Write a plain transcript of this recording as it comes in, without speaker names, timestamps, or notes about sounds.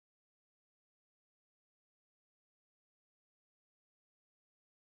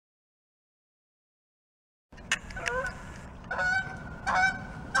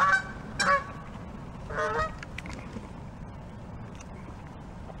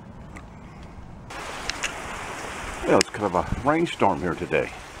Yeah, it's kind of a rainstorm here today.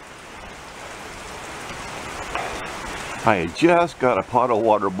 I had just got a pot of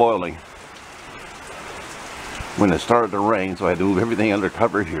water boiling when it started to rain, so I had to move everything under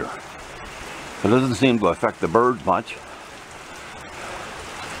cover here. It doesn't seem to affect the birds much.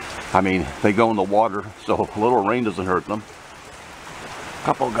 I mean, they go in the water, so a little rain doesn't hurt them. A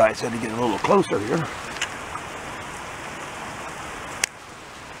couple of guys had to get a little closer here.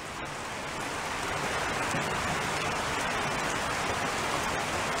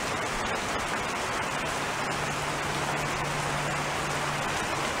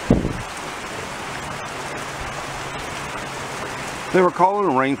 They were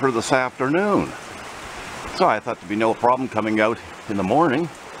calling rain for this afternoon, so I thought there'd be no problem coming out in the morning.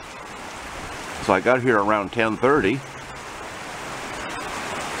 So I got here around 10:30.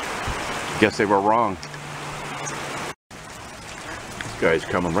 Guess they were wrong. This guy's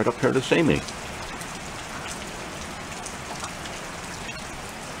coming right up here to see me.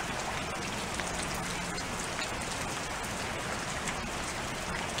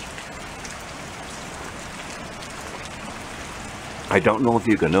 I don't know if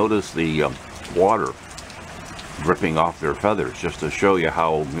you can notice the water dripping off their feathers, just to show you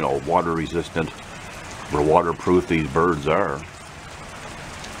how, you know, water resistant or waterproof these birds are.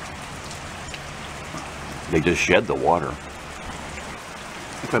 They just shed the water.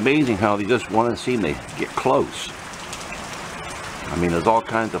 It's amazing how they just want to see me get close. I mean, there's all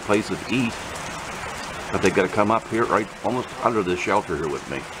kinds of places to eat, but they got to come up here right almost under this shelter here with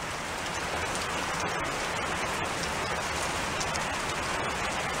me.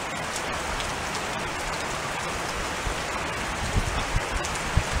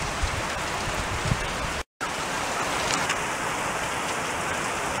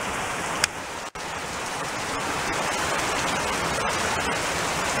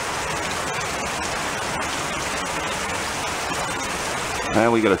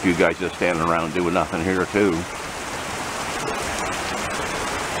 And we got a few guys just standing around doing nothing here too.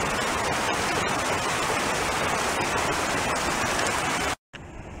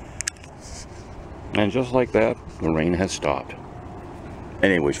 And just like that, the rain has stopped.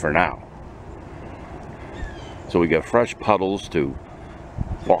 Anyways, for now. So we got fresh puddles to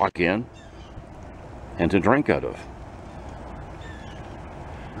walk in and to drink out of.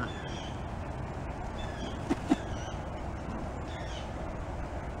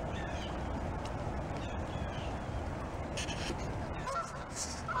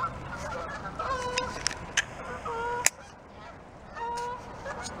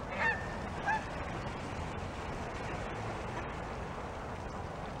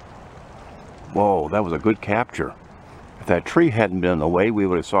 Whoa, that was a good capture. If that tree hadn't been in the way, we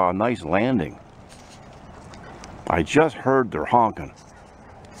would have saw a nice landing. I just heard their honking.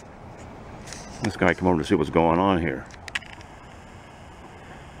 This guy come over to see what's going on here.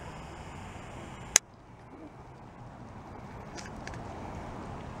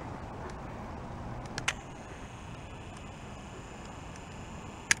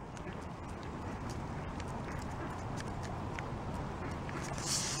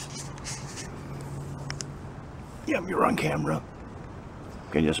 Yep, you're on camera.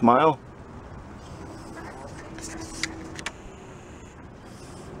 Can you smile?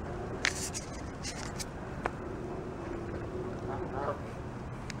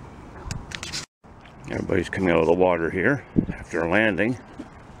 Everybody's coming out of the water here after landing.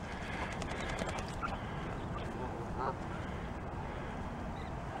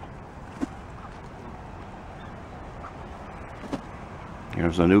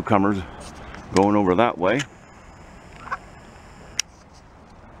 Here's the newcomers going over that way.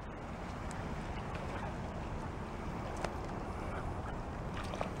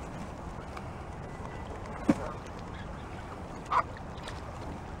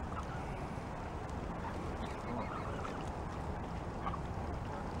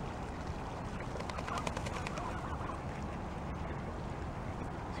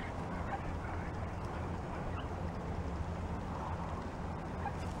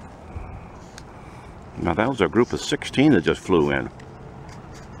 Now that was a group of 16 that just flew in.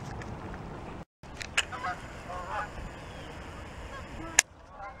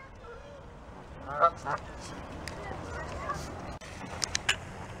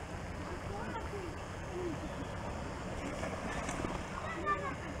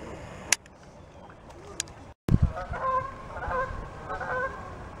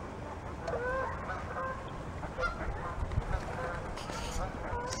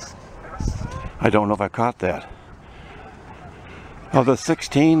 I don't know if I caught that. Of the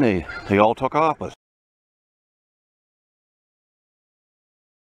 16, they all took off.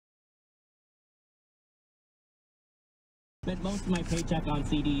 spent most of my paycheck on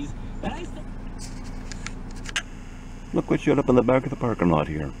CDs, but I still... Look what showed up in the back of the parking lot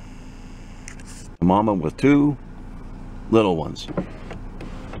here. A mama with two little ones.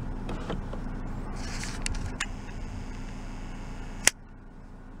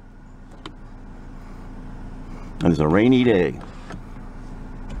 And it's a rainy day.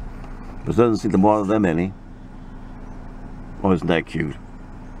 But it doesn't seem to bother them any. Oh, isn't that cute?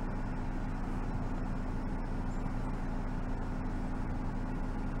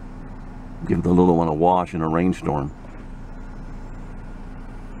 Give the little one a wash in a rainstorm.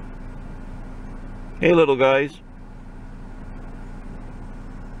 Hey, little guys.